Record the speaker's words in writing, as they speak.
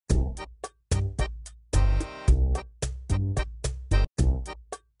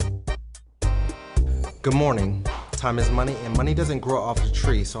Good morning. Time is money, and money doesn't grow off the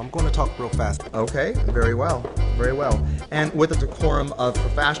tree, so I'm going to talk real fast. Okay, very well, very well. And with the decorum of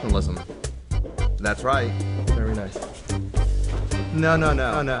professionalism. That's right. Very nice.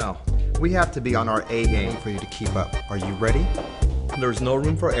 No. We have to be on our A game. For you to keep up. Are you ready? There's no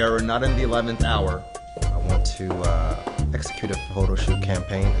room for error, not in the 11th hour. I want to execute a photo shoot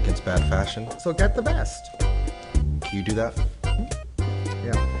campaign against bad fashion. So get the best. Can you do that?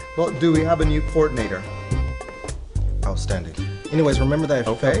 Yeah. Well, do we have a new coordinator? Outstanding. Anyways, remember that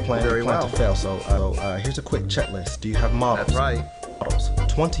Okay, plan very well. to fail. So here's a quick checklist. Do you have models? That's right. Models.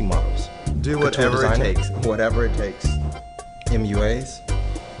 20 models. Do Couture whatever it designer, takes. Whatever it takes. MUAs,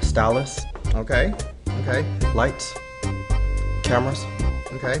 stylists, Okay. lights, cameras,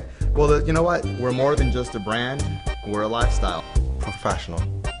 Okay. Well, you know what? We're more than just a brand. We're a lifestyle. professional.